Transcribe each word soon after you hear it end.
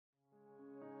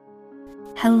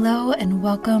Hello and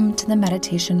welcome to the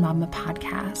Meditation Mama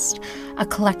podcast, a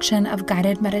collection of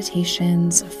guided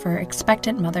meditations for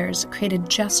expectant mothers created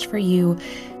just for you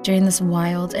during this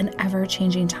wild and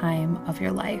ever-changing time of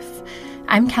your life.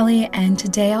 I'm Kelly, and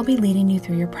today I'll be leading you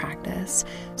through your practice.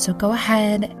 So go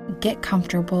ahead, get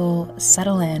comfortable,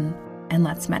 settle in, and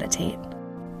let's meditate.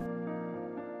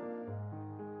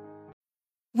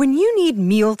 When you need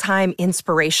mealtime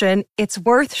inspiration, it's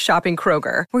worth shopping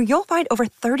Kroger, where you'll find over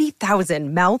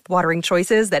 30,000 mouth-watering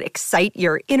choices that excite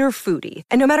your inner foodie.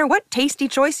 And no matter what tasty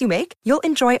choice you make, you'll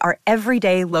enjoy our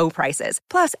everyday low prices,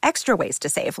 plus extra ways to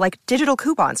save, like digital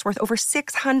coupons worth over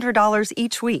 $600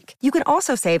 each week. You can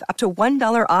also save up to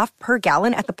 $1 off per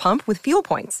gallon at the pump with fuel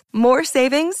points. More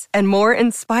savings and more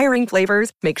inspiring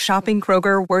flavors make shopping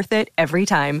Kroger worth it every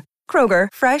time. Kroger,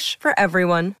 fresh for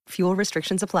everyone. Fuel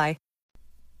restrictions apply.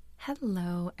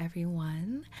 Hello,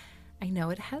 everyone. I know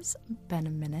it has been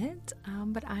a minute,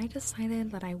 but I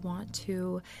decided that I want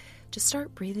to just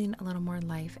start breathing a little more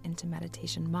life into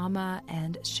Meditation Mama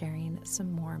and sharing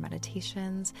some more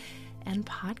meditations and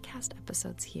podcast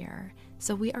episodes here.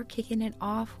 So we are kicking it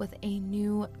off with a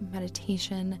new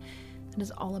meditation that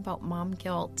is all about mom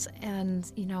guilt.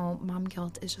 And, mom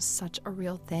guilt is just such a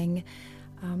real thing.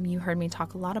 You heard me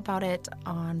talk a lot about it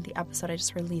on the episode I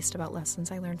just released about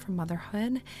lessons I learned from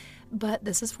motherhood, but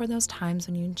this is for those times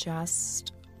when you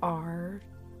just are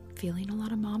feeling a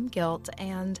lot of mom guilt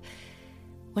and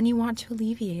when you want to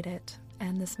alleviate it.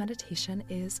 And this meditation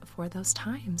is for those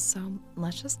times. So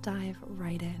let's just dive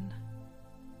right in.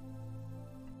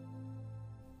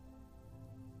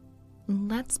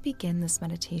 Let's begin this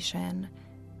meditation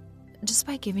just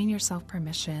by giving yourself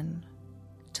permission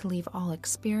to leave all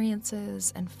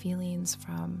experiences and feelings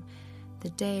from the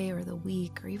day or the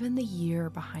week or even the year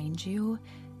behind you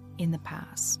in the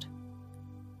past.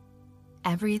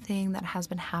 Everything that has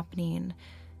been happening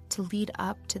to lead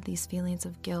up to these feelings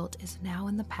of guilt is now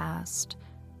in the past.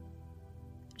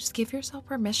 Just give yourself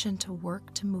permission to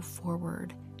work to move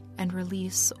forward and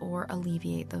release or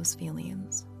alleviate those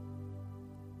feelings.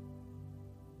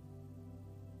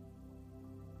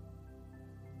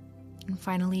 And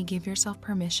finally, give yourself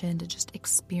permission to just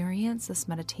experience this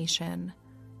meditation.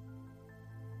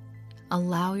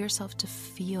 Allow yourself to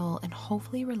feel and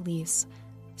hopefully release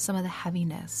some of the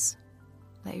heaviness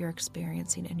that you're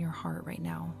experiencing in your heart right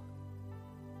now.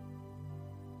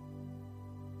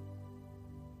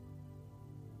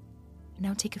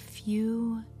 Now take a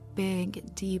few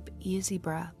big, deep, easy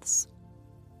breaths,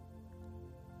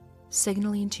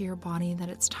 signaling to your body that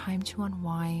it's time to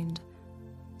unwind.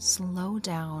 Slow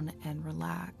down and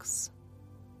relax.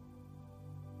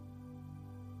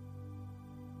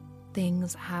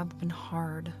 Things have been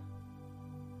hard.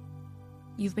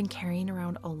 You've been carrying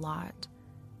around a lot,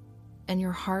 and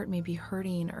your heart may be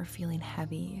hurting or feeling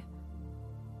heavy.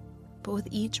 But with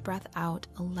each breath out,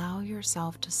 allow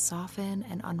yourself to soften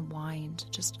and unwind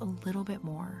just a little bit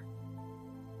more.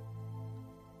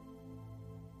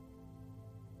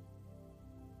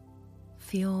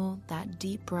 Feel that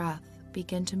deep breath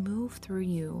begin to move through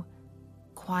you,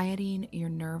 quieting your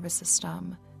nervous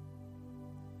system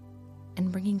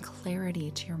and bringing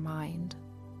clarity to your mind.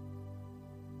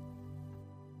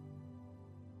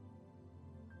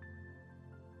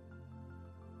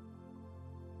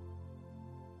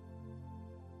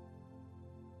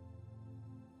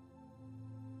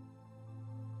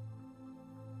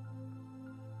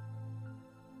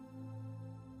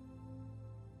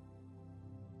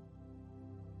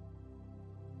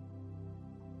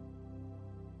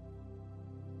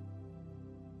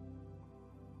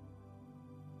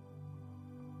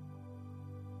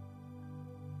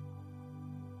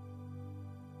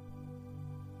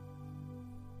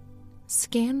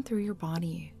 Scan through your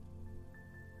body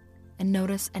and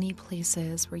notice any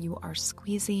places where you are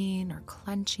squeezing or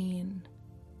clenching.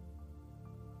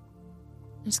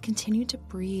 Just continue to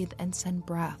breathe and send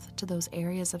breath to those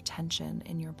areas of tension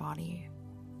in your body.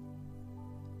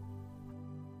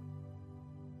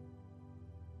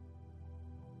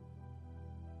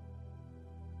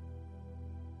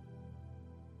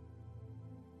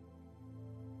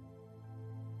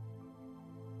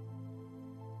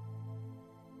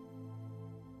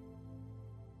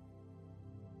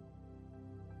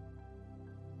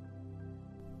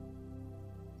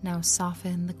 Now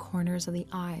soften the corners of the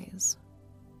eyes.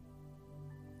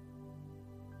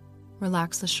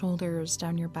 Relax the shoulders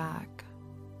down your back.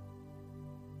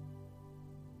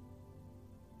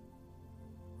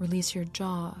 Release your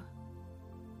jaw.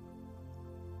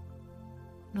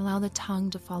 And allow the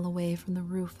tongue to fall away from the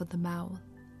roof of the mouth.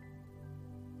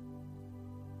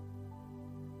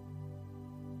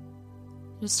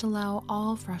 Just allow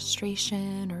all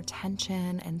frustration or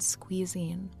tension and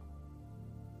squeezing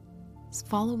to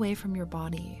fall away from your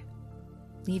body,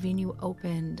 leaving you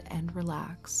opened and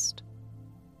relaxed.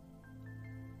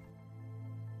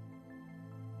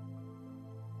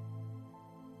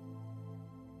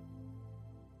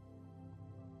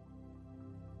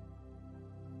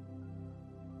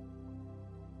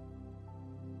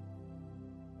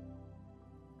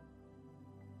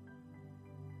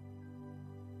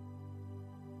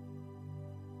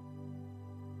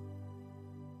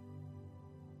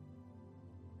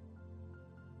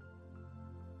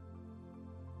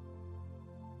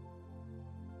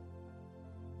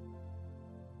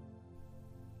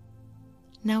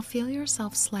 Now feel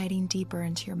yourself sliding deeper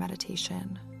into your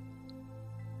meditation.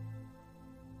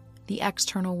 The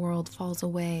external world falls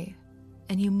away,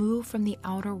 and you move from the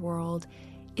outer world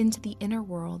into the inner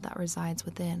world that resides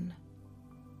within.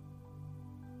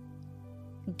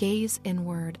 Gaze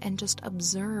inward and just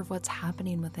observe what's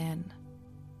happening within.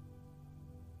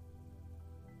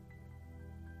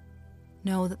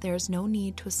 Know that there is no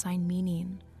need to assign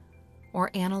meaning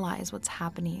or analyze what's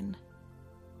happening.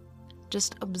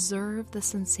 Just observe the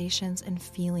sensations and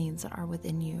feelings that are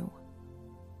within you.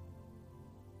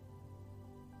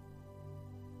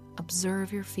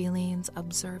 Observe your feelings,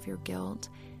 observe your guilt.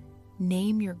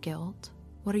 Name your guilt.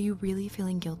 What are you really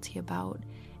feeling guilty about?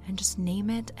 And just name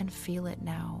it and feel it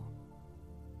now.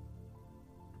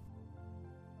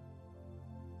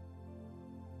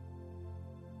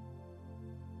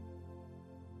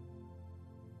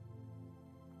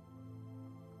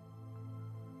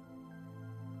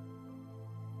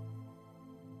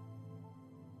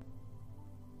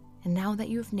 And now that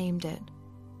you've named it,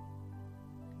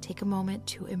 take a moment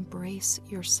to embrace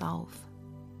yourself.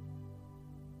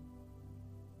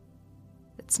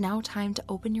 It's now time to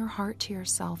open your heart to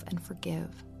yourself and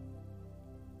forgive.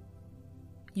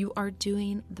 You are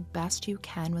doing the best you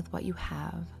can with what you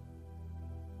have.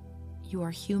 You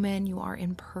are human, you are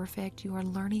imperfect, you are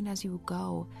learning as you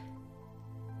go,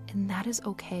 and that is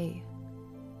okay.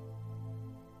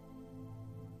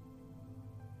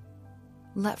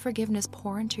 Let forgiveness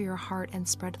pour into your heart and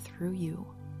spread through you.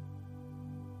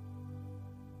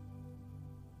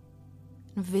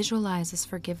 Visualize this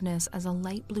forgiveness as a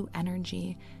light blue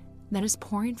energy that is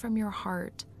pouring from your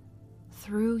heart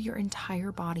through your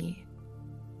entire body,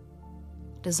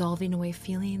 dissolving away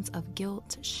feelings of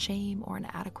guilt, shame, or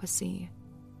inadequacy.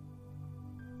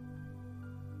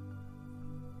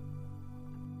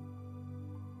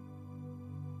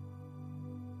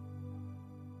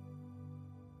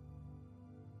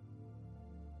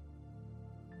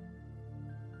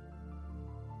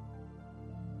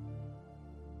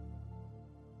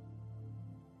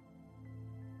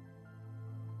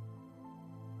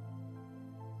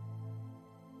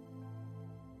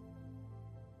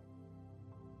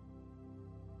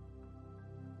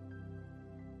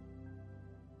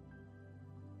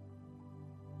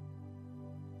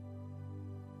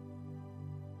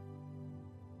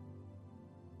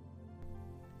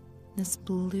 This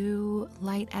blue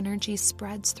light energy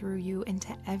spreads through you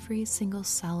into every single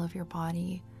cell of your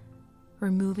body,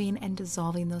 removing and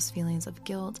dissolving those feelings of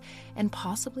guilt and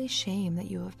possibly shame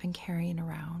that you have been carrying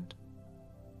around.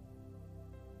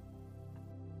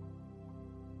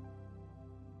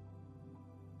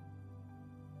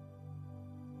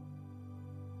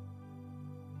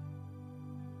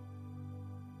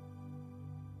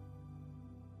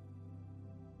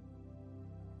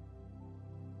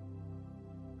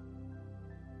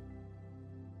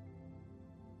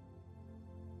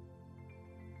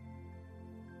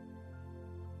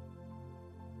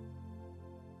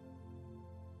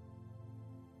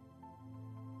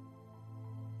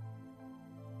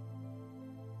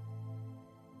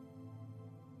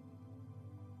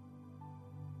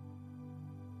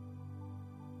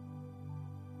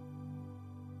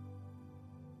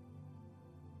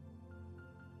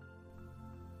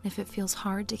 If it feels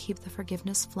hard to keep the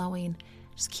forgiveness flowing,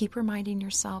 just keep reminding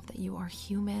yourself that you are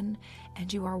human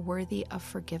and you are worthy of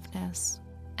forgiveness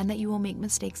and that you will make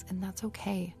mistakes, and that's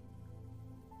okay.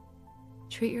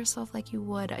 Treat yourself like you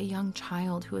would a young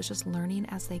child who is just learning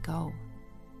as they go.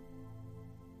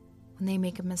 When they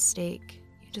make a mistake,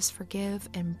 you just forgive,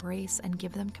 embrace, and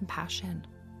give them compassion.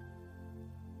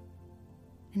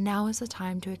 And now is the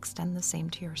time to extend the same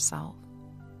to yourself.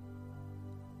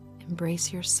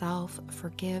 Embrace yourself,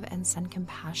 forgive, and send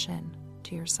compassion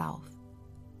to yourself.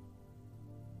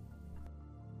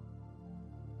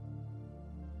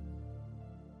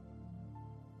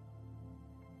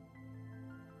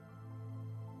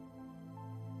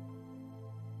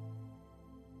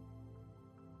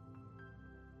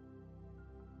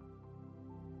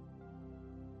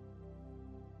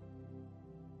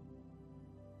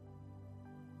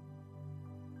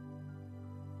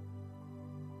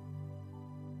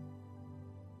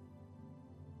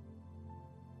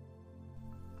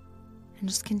 And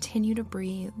just continue to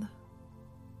breathe.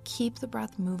 Keep the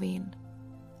breath moving.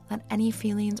 Let any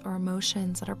feelings or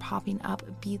emotions that are popping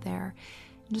up be there.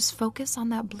 And just focus on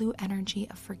that blue energy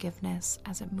of forgiveness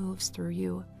as it moves through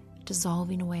you,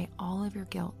 dissolving away all of your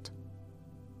guilt.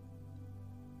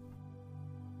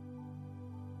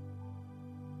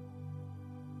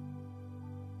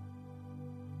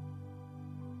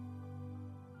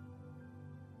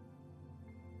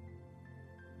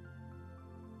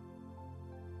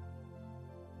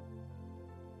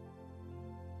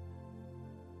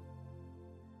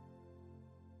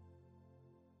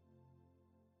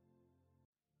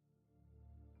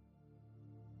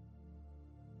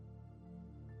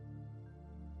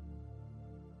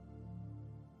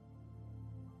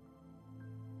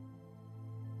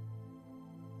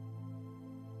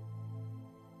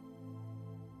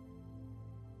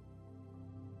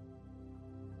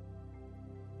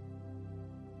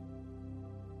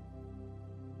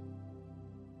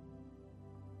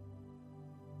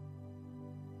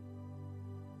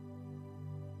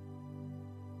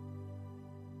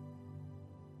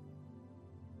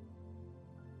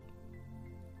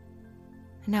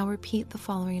 Now repeat the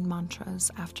following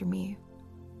mantras after me.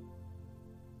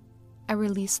 I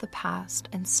release the past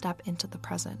and step into the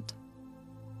present.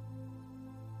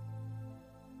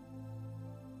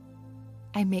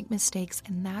 I make mistakes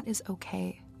and that is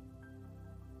okay.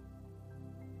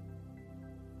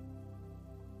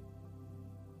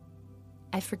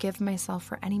 I forgive myself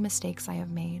for any mistakes I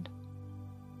have made.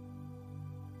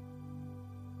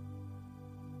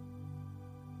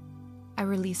 I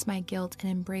release my guilt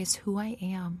and embrace who I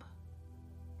am.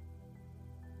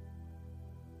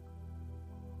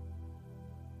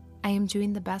 I am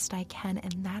doing the best I can,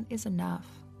 and that is enough.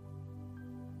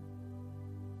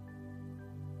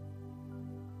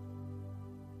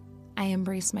 I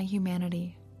embrace my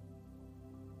humanity.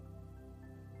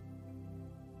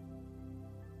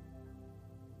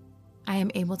 I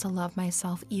am able to love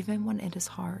myself even when it is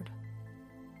hard.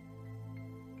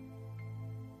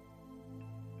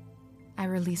 I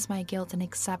release my guilt and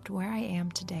accept where I am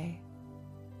today.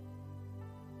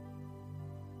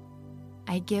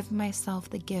 I give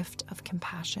myself the gift of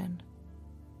compassion.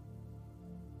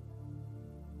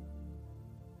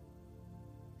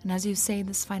 And as you say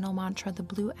this final mantra, the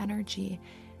blue energy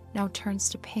now turns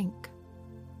to pink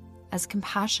as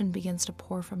compassion begins to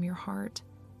pour from your heart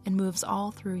and moves all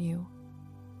through you.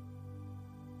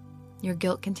 Your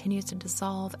guilt continues to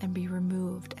dissolve and be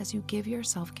removed as you give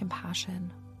yourself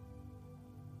compassion.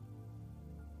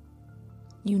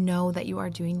 You know that you are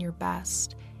doing your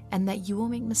best and that you will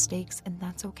make mistakes, and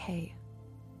that's okay.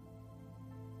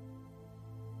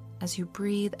 As you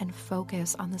breathe and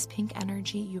focus on this pink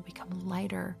energy, you become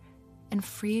lighter and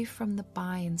free from the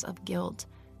binds of guilt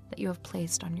that you have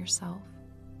placed on yourself.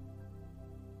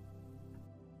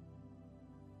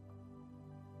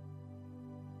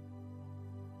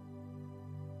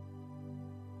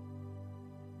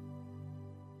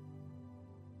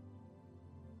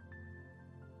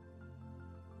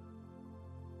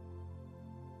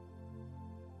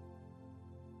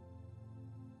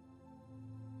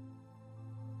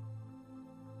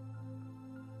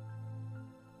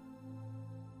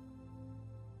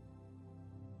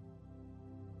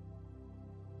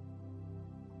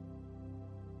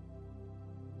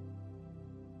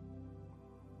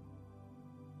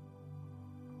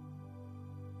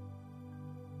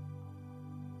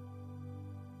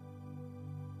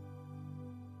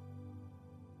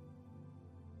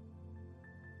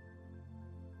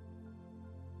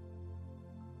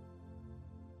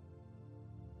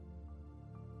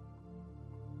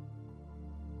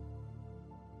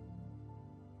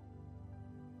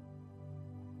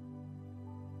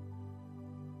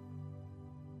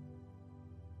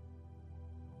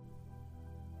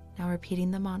 Now repeating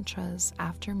the mantras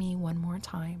after me one more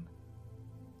time.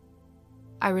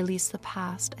 I release the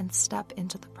past and step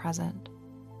into the present.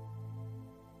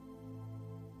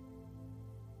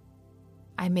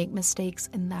 I make mistakes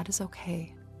and that is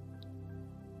okay.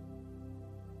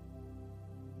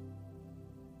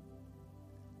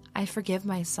 I forgive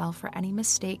myself for any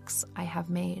mistakes I have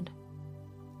made.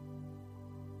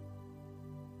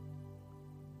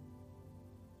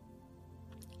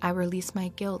 I release my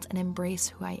guilt and embrace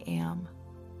who I am.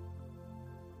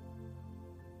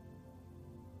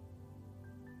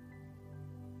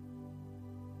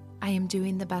 I am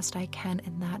doing the best I can,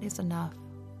 and that is enough.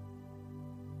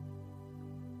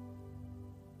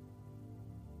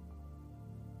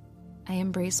 I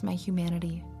embrace my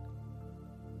humanity.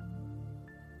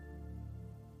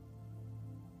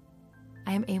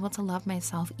 I am able to love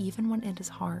myself even when it is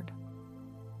hard.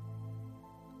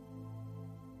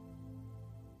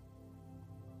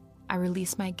 I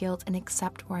release my guilt and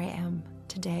accept where I am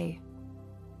today.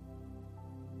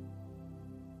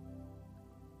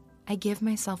 I give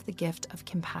myself the gift of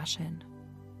compassion.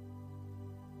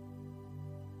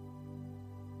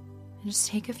 And just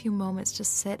take a few moments to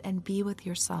sit and be with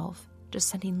yourself, just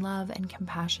sending love and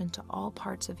compassion to all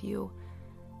parts of you,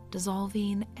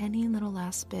 dissolving any little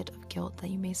last bit of guilt that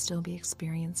you may still be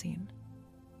experiencing.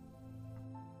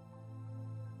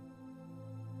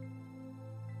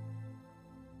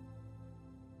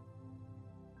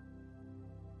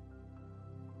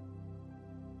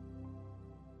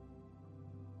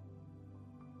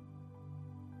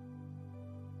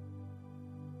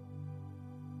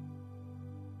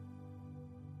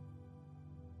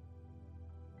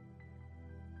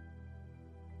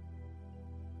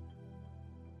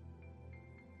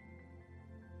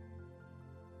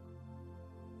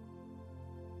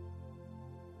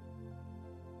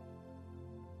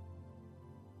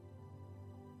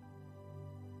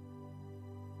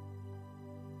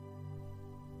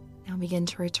 Now begin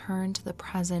to return to the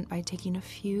present by taking a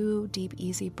few deep,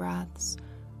 easy breaths,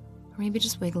 or maybe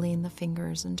just wiggling the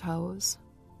fingers and toes.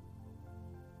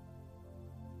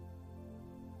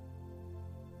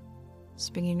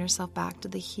 Just bringing yourself back to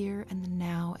the here and the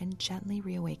now and gently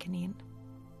reawakening.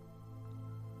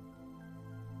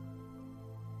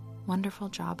 Wonderful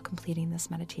job completing this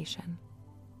meditation.